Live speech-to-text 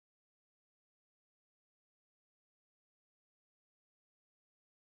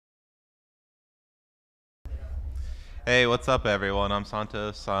Hey, what's up, everyone? I'm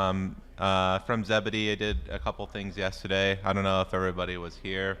Santos. From Zebedee. I did a couple things yesterday. I don't know if everybody was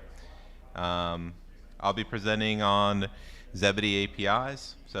here. Um, I'll be presenting on Zebedee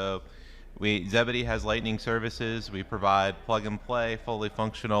APIs. Zebedee has Lightning services. We provide plug and play, fully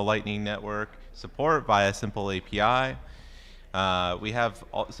functional Lightning network support via simple API. We have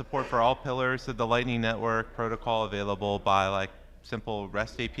support for all pillars of the Lightning Network protocol available by simple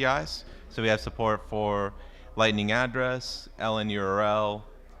REST APIs. So we have support for Lightning address, LN URL,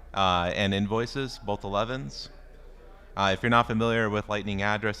 and invoices, both 11s. If you're not familiar with Lightning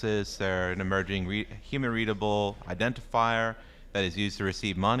addresses, they're an emerging human readable identifier that is used to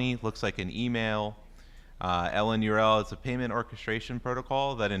receive money. Looks like an email. LN URL is a payment orchestration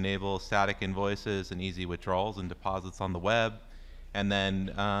protocol that enables static invoices and easy withdrawals and deposits on the web. And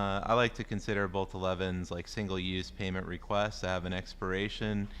then I like to consider both 11s like single-use payment requests that have an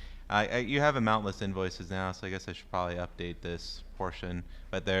expiration. You have amountless invoices now, so I guess I should probably update this portion.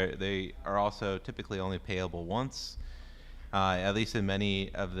 But they are also typically only payable once, at least in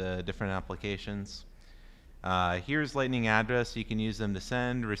many of the different applications. Here's Lightning address. You can use them to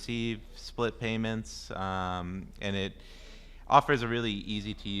send, receive, split payments, and it offers a really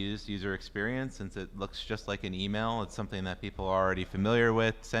easy to use user experience since it looks just like an email. It's something that people are already familiar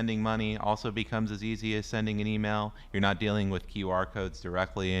with. Sending money also becomes as easy as sending an email. You're not dealing with QR codes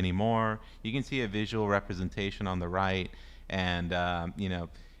directly anymore. You can see a visual representation on the right and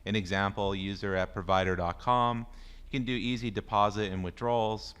an example user at provider.com. You can do easy deposit and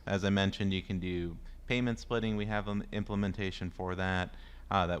withdrawals. As I mentioned, you can do payment splitting. We have an implementation for that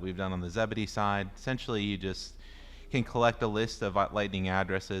that we've done on the Zebedee side. Essentially, you just can collect a list of Lightning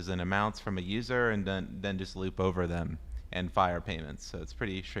addresses and amounts from a user and then just loop over them and fire payments. So it's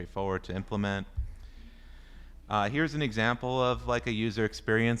pretty straightforward to implement. Here's an example of like a user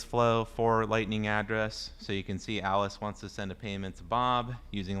experience flow for Lightning address. So you can see Alice wants to send a payment to Bob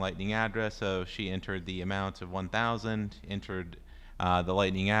using Lightning address. So she entered the amount of 1,000, entered the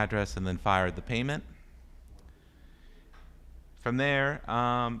Lightning address, and then fired the payment. From there,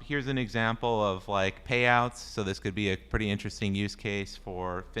 here's an example of like payouts. So this could be a pretty interesting use case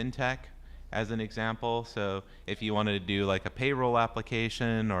for fintech as an example. So if you wanted to do like a payroll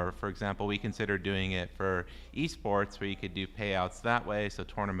application, or for example, we consider doing it for esports where you could do payouts that way. So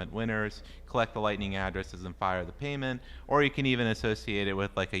tournament winners, collect the Lightning addresses and fire the payment. Or you can even associate it with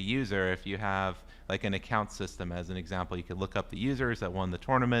like a user if you have like an account system as an example. You could look up the users that won the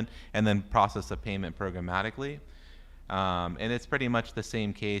tournament and then process a payment programmatically. And it's pretty much the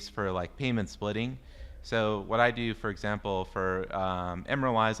same case for like payment splitting. So what I do, for example, for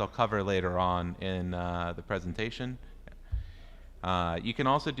Emeralize, I'll cover later on in the presentation. You can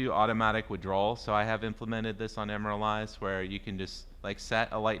also do automatic withdrawal. So I have implemented this on Emeralize where you can just like set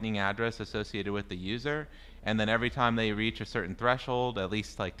a Lightning address associated with the user, and then every time they reach a certain threshold, at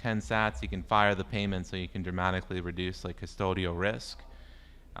least like 10 sats, you can fire the payment so you can dramatically reduce like custodial risk.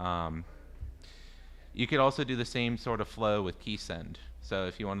 You could also do the same sort of flow with key send. So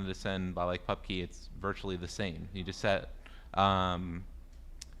if you wanted to send by like pub key, it's virtually the same. You just set a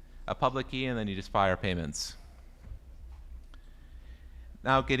public key and then you just fire payments.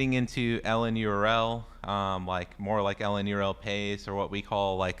 Now getting into LN URL, like more like LN URL pays, or what we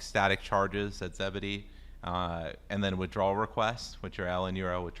call like static charges at Zebedee, and then withdrawal requests, which are LN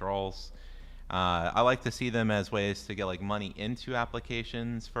URL withdrawals. I like to see them as ways to get like money into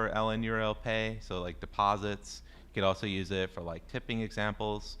applications for LN URL pay, so like deposits. You could also use it for like tipping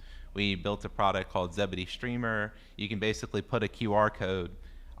examples. We built a product called Zebedee Streamer. You can basically put a QR code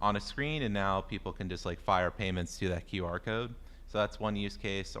on a screen and now people can just like fire payments to that QR code. So that's one use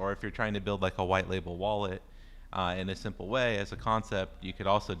case. Or if you're trying to build like a white label wallet in a simple way as a concept, you could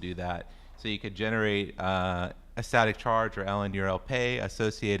also do that. So you could generate a static charge or LN URL pay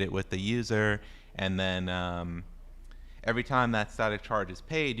associated with the user, and then every time that static charge is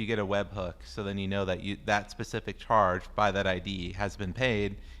paid, you get a webhook. So then you know that that specific charge by that ID has been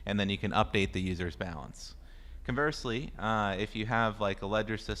paid, and then you can update the user's balance. Conversely, if you have like a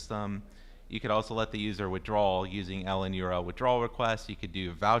ledger system, you could also let the user withdraw using LN URL withdrawal requests. You could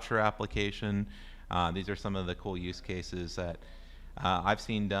do a voucher application. These are some of the cool use cases that I've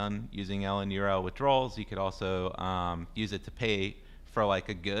seen done using LN URL withdrawals. You could also use it to pay for like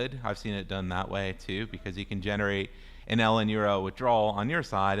a good. I've seen it done that way too, because you can generate an LN URL withdrawal on your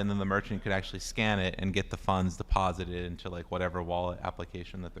side, and then the merchant could actually scan it and get the funds deposited into like whatever wallet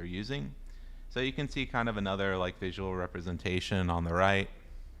application that they're using. So you can see kind of another like visual representation on the right.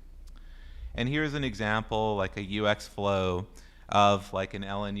 And here's an example, like a UX flow of like an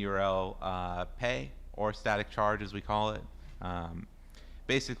LN URL pay, or static charge as we call it.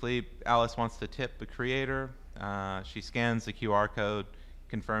 Basically, Alice wants to tip the creator. She scans the QR code,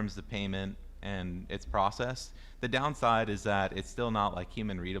 confirms the payment, and it's processed. The downside is that it's still not like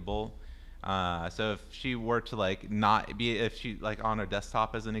human readable. So if she were to like not be, if she like on her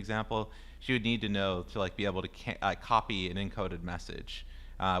desktop as an example, she would need to know to like be able to copy an encoded message,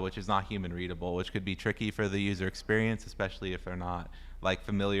 which is not human readable, which could be tricky for the user experience, especially if they're not like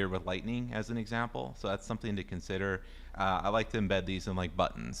familiar with Lightning as an example. So that's something to consider. I like to embed these in like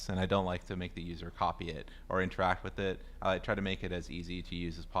buttons, and I don't like to make the user copy it or interact with it. I try to make it as easy to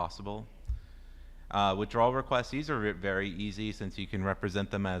use as possible. Withdrawal requests, these are very easy since you can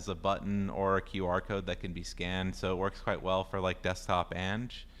represent them as a button or a QR code that can be scanned. So it works quite well for like desktop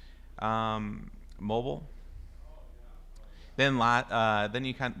and mobile. Then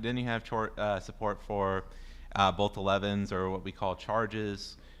you have support for both 11s or what we call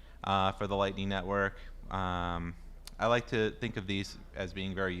charges for the Lightning Network. I like to think of these as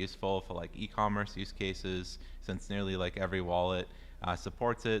being very useful for like e-commerce use cases, since nearly like every wallet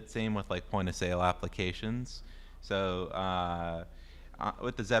supports it. Same with like point of sale applications. So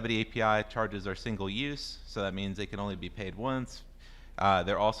with the Zebedee API, charges are single use, so that means they can only be paid once.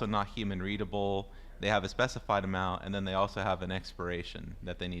 They're also not human readable. They have a specified amount, and then they also have an expiration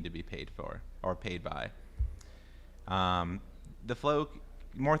that they need to be paid for or paid by. The flow,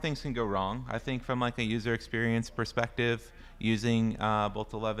 more things can go wrong. I think from like a user experience perspective, using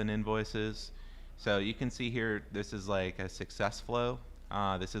both 11 invoices. So you can see here, this is like a success flow.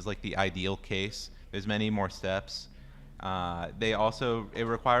 This is like the ideal case. There's many more steps. It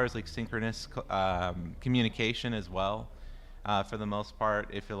requires like synchronous communication as well. For the most part,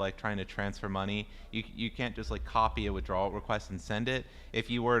 if you're like trying to transfer money, you can't just like copy a withdrawal request and send it. If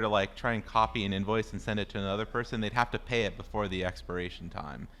you were to like try and copy an invoice and send it to another person, they'd have to pay it before the expiration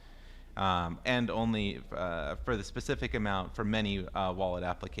time. And only for the specific amount for many wallet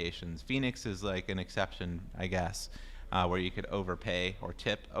applications. Phoenix is like an exception, I guess, where you could overpay or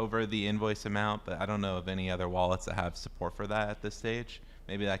tip over the invoice amount, but I don't know of any other wallets that have support for that at this stage.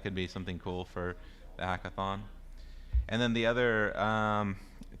 Maybe that could be something cool for the hackathon. And then the other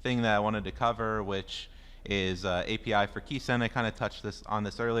thing that I wanted to cover, which is API for KeySend. I kind of touched on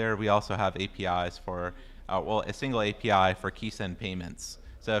this earlier. We also have APIs for, a single API for KeySend payments.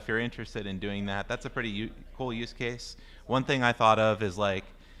 So if you're interested in doing that, that's a pretty cool use case. One thing I thought of is like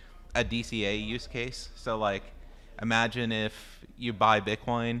a DCA use case. So like imagine if you buy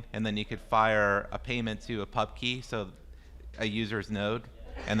Bitcoin and then you could fire a payment to a pub key, so a user's node,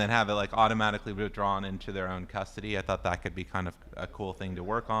 and then have it like automatically withdrawn into their own custody. I thought that could be kind of a cool thing to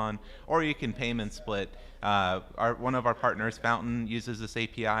work on. Or you can payment split. One of our partners, Fountain, uses this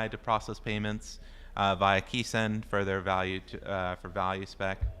API to process payments via KeySend for their value for value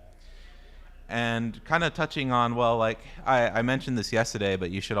spec. And kind of touching on, well, like I mentioned this yesterday,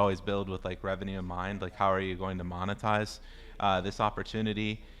 but you should always build with like revenue in mind. Like how are you going to monetize this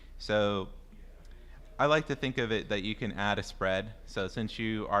opportunity? So I like to think of it that you can add a spread. So since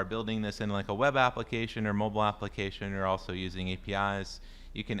you are building this in like a web application or mobile application, you're also using APIs,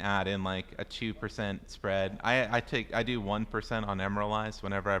 you can add in like a 2% spread. I do 1% on Emeralize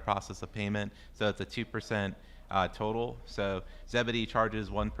whenever I process a payment, so it's a 2% total. So Zebedee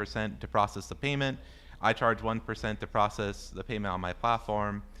charges 1% to process the payment. I charge 1% to process the payment on my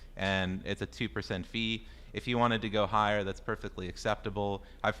platform, and it's a 2% fee. If you wanted to go higher, that's perfectly acceptable.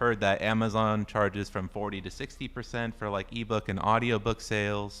 I've heard that Amazon charges from 40 to 60% for like ebook and audiobook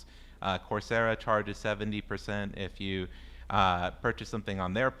sales. Coursera charges 70% if you purchase something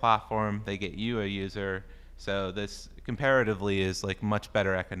on their platform. They get you a user. So this comparatively is like much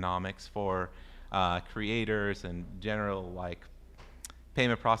better economics for creators and general like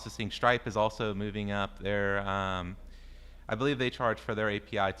payment processing. Stripe is also moving up. I believe they charge for their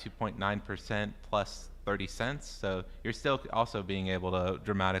API 2.9% plus 30 cents. So you're still also being able to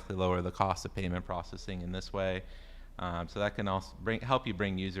dramatically lower the cost of payment processing in this way. So that can also help you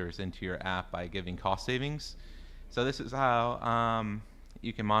bring users into your app by giving cost savings. So this is how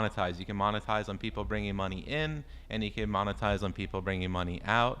you can monetize. You can monetize on people bringing money in, and you can monetize on people bringing money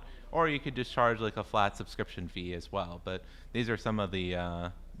out, or you could just charge like a flat subscription fee as well. But these are some of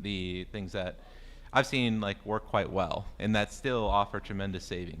the things that I've seen like work quite well, and that still offer tremendous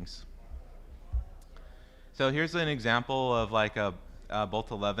savings. So here's an example of like a Bolt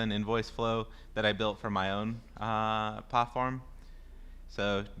 11 invoice flow that I built for my own platform.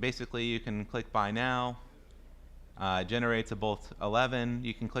 So basically you can click buy now, generates a Bolt 11.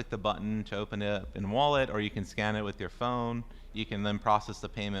 You can click the button to open it up in Wallet, or you can scan it with your phone. You can then process the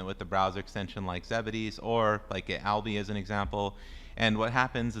payment with the browser extension like Zebedee's, or like Albi as an example. And what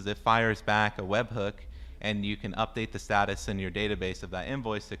happens is it fires back a webhook, and you can update the status in your database of that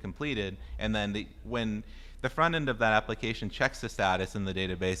invoice to completed. And then when the front end of that application checks the status in the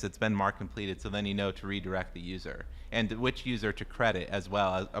database. It's been marked completed, so then you know to redirect the user and which user to credit as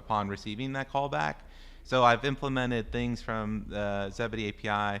well as upon receiving that callback. So I've implemented things from the Zebedee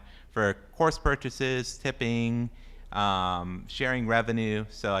API for course purchases, tipping, sharing revenue,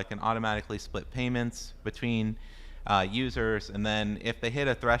 so I can automatically split payments between users, and then if they hit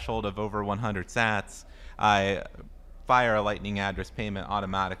a threshold of over 100 sats, I fire a Lightning address payment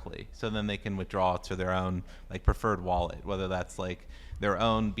automatically, so then they can withdraw to their own like preferred wallet, whether that's like their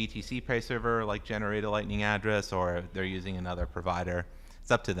own BTC Pay server, like generate a Lightning address, or they're using another provider.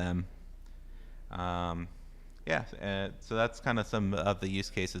 It's up to them. Yeah, so that's kind of some of the use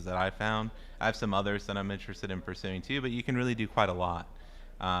cases that I found. I have some others that I'm interested in pursuing too, but you can really do quite a lot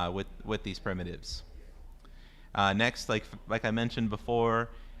with these primitives. Next, like I mentioned before,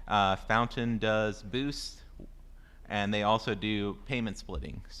 Fountain does Boost, and they also do payment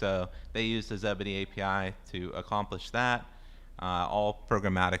splitting. So they use the Zebedee API to accomplish that, all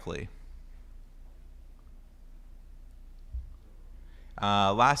programmatically.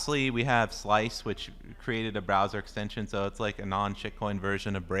 Lastly, we have Slice, which created a browser extension, so it's like a non-shitcoin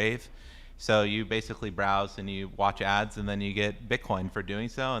version of Brave. So you basically browse and you watch ads, and then you get Bitcoin for doing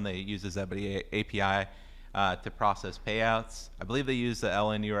so, and they use the Zebedee API to process payouts. I believe they use the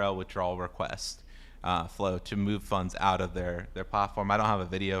LN URL withdrawal request flow to move funds out of their platform. I don't have a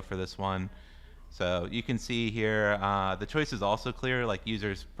video for this one. So you can see here, the choice is also clear, like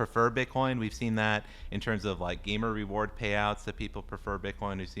users prefer Bitcoin. We've seen that in terms of like gamer reward payouts, that people prefer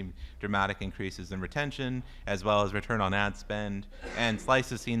Bitcoin. We've seen dramatic increases in retention as well as return on ad spend. And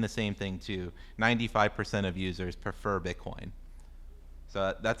Slice has seen the same thing too. 95% of users prefer Bitcoin.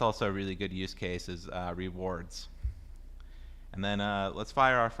 So that's also a really good use case, is rewards. And then let's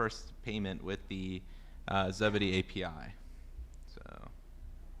fire our first payment with the Zebedee API.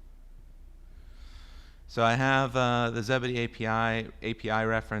 So I have the Zebedee API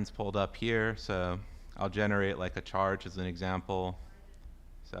reference pulled up here. So I'll generate like a charge as an example.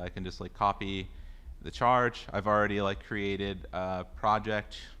 So I can just like copy the charge. I've already like created a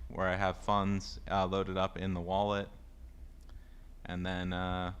project where I have funds loaded up in the wallet. And then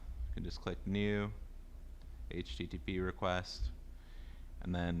you can just click new, HTTP request.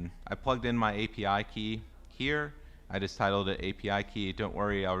 And then I plugged in my API key here. I just titled it API key. Don't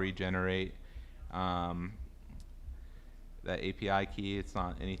worry, I'll regenerate that API key. It's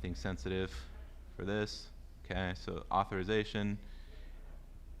not anything sensitive for this. Okay, so authorization,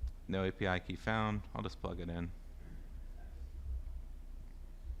 no API key found. I'll just plug it in.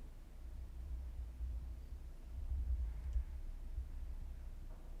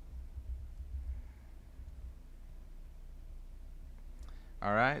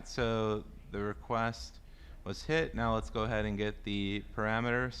 All right, so the request was hit. Now let's go ahead and get the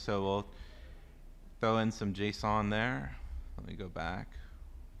parameters. So we'll throw in some JSON there. Let me go back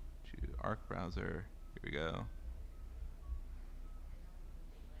to Arc browser. Here we go.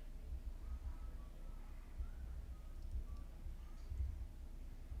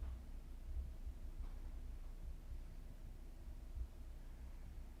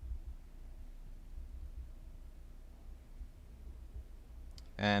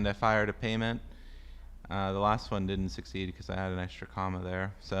 And I fired a payment. The last one didn't succeed because I had an extra comma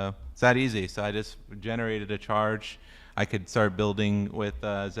there. So it's that easy. So I just generated a charge. I could start building with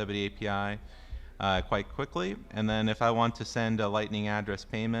Zebedee API quite quickly. And then if I want to send a Lightning address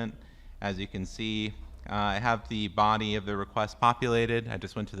payment, as you can see, I have the body of the request populated. I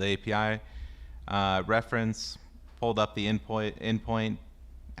just went to the API reference, pulled up the endpoint,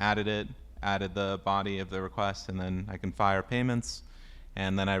 added it, added the body of the request, and then I can fire payments.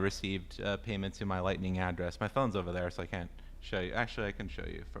 And then I received payment to my Lightning address. My phone's over there, so I can't show you. Actually, I can show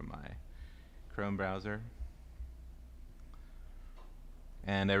you from my Chrome browser.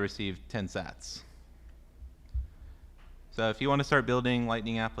 And I received 10 sats. So if you want to start building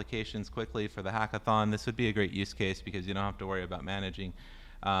Lightning applications quickly for the hackathon, this would be a great use case because you don't have to worry about managing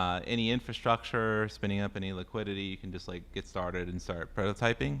any infrastructure, spinning up any liquidity. You can just like get started and start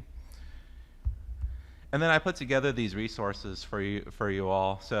prototyping. And then I put together these resources for you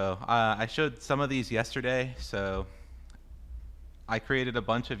all. So I showed some of these yesterday. So I created a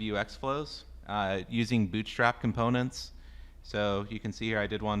bunch of UX flows using Bootstrap components. So you can see here I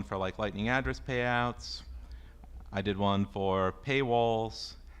did one for like Lightning address payouts. I did one for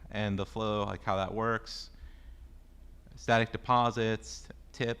paywalls and the flow, like how that works. Static deposits,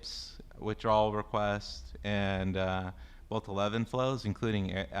 tips, withdrawal requests, and both 11 flows,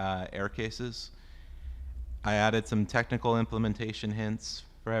 including error cases. I added some technical implementation hints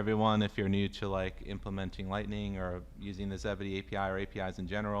for everyone. If you're new to like implementing Lightning or using the Zebedee API or APIs in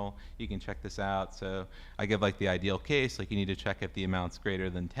general, you can check this out. So I give like the ideal case, like you need to check if the amount's greater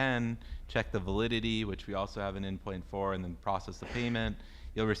than 10, check the validity, which we also have an endpoint for, and then process the payment.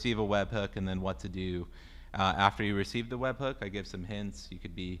 You'll receive a webhook, and then what to do. After you receive the webhook, I give some hints. You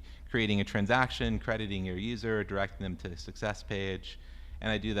could be creating a transaction, crediting your user, directing them to a success page.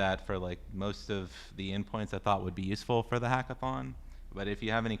 And I do that for like most of the endpoints I thought would be useful for the hackathon. But if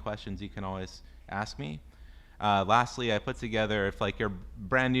you have any questions, you can always ask me. Lastly, I put together, if like you're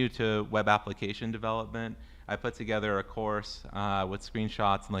brand new to web application development, I put together a course with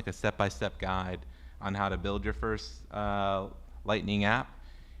screenshots and like a step-by-step guide on how to build your first Lightning app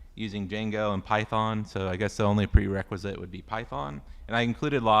using Django and Python. So I guess the only prerequisite would be Python. And I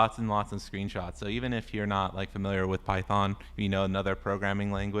included lots and lots of screenshots. So even if you're not like familiar with Python, you know another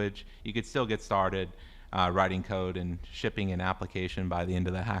programming language, you could still get started writing code and shipping an application by the end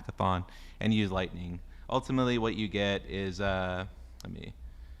of the hackathon and use Lightning. Ultimately, what you get is, let me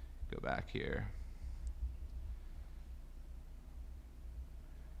go back here.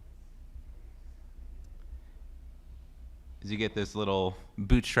 Is you get this little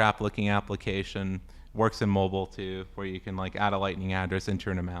bootstrap looking application, works in mobile too, where you can like add a Lightning address,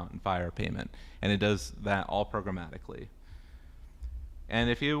 enter an amount, and fire a payment. And it does that all programmatically. And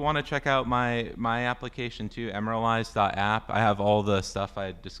if you want to check out my application too, emeralize.app, I have all the stuff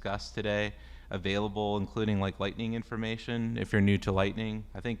I discussed today available, including like Lightning information if you're new to Lightning.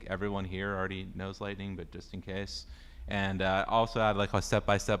 I think everyone here already knows Lightning, but just in case. And also add like a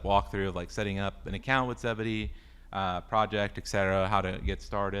step-by-step walkthrough of like setting up an account with Zebedee, project, etc., how to get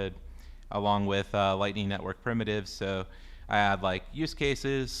started, along with Lightning Network primitives. So I add like use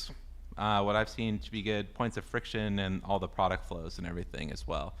cases, what I've seen to be good, points of friction, and all the product flows and everything as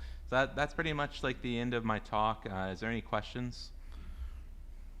well. So that's pretty much like the end of my talk. Is there any questions?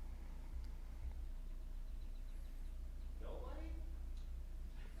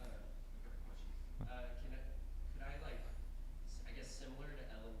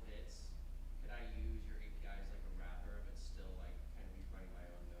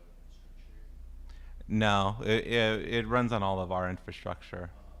 No, it runs on all of our infrastructure.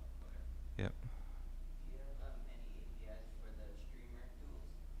 Yep. Do you have any APIs for the streamer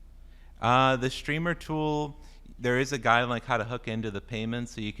tools? The streamer tool, there is a guide like how to hook into the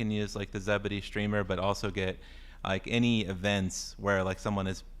payments, so you can use like the Zebedee streamer, but also get like any events where like someone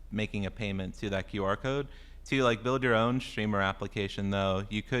is making a payment to that QR code. To like build your own streamer application though,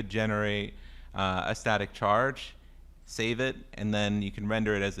 you could generate a static charge, save it, and then you can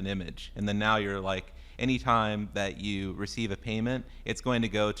render it as an image. And then now you're like, anytime that you receive a payment, it's going to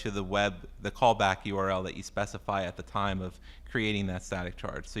go to the callback URL that you specify at the time of creating that static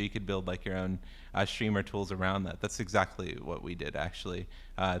charge. So you could build like your own streamer tools around that. That's exactly what we did actually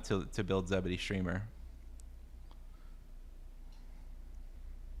to build Zebedee Streamer.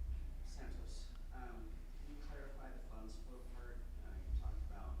 Santos, can you clarify the funds flow part? You talked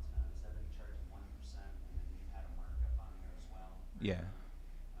about Zebedee charging 1%, and then you had a markup on there as well. Yeah.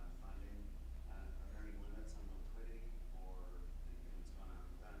 Funding. Are there any limits on the liquidity, or what's going on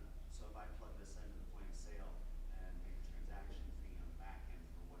with that? So if I plug this into the point of sale and make a transaction fee on the back end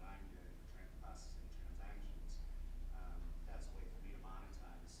for what I'm doing for processing transactions, that's a way for me to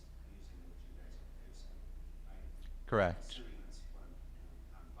monetize using what you guys are producing, right? Correct. Assuming that's what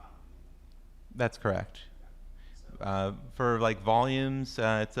I'm following. That's correct. So For like volumes,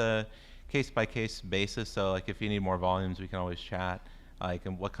 it's a case-by-case basis. So like if you need more volumes, we can always chat. Like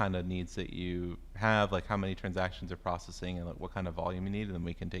and what kind of needs that you have, like how many transactions are processing, and like what kind of volume you need, and then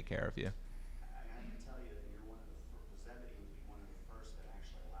we can take care of you. I can tell you that you're one of the Zebedee would be one of the first that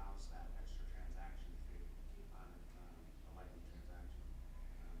actually allows that extra transaction fee on a Lightning transaction.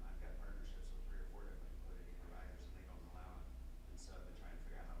 I've got partnerships with 3 or 4 different liquidity providers, and they don't allow it. And so I've been trying to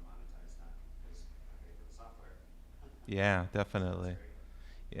figure out how to monetize that because I pay for the software. Yeah, definitely.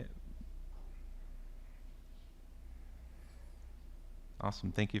 Yeah.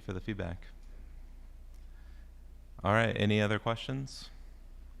 Awesome. Thank you for the feedback. All right. Any other questions?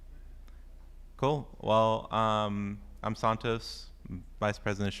 Cool. Well, I'm Santos, Vice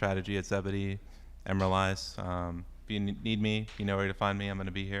President of Strategy at Zebedee, Emeralize. If you need me, you know where to find me. I'm going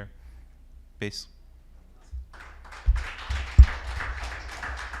to be here. Peace.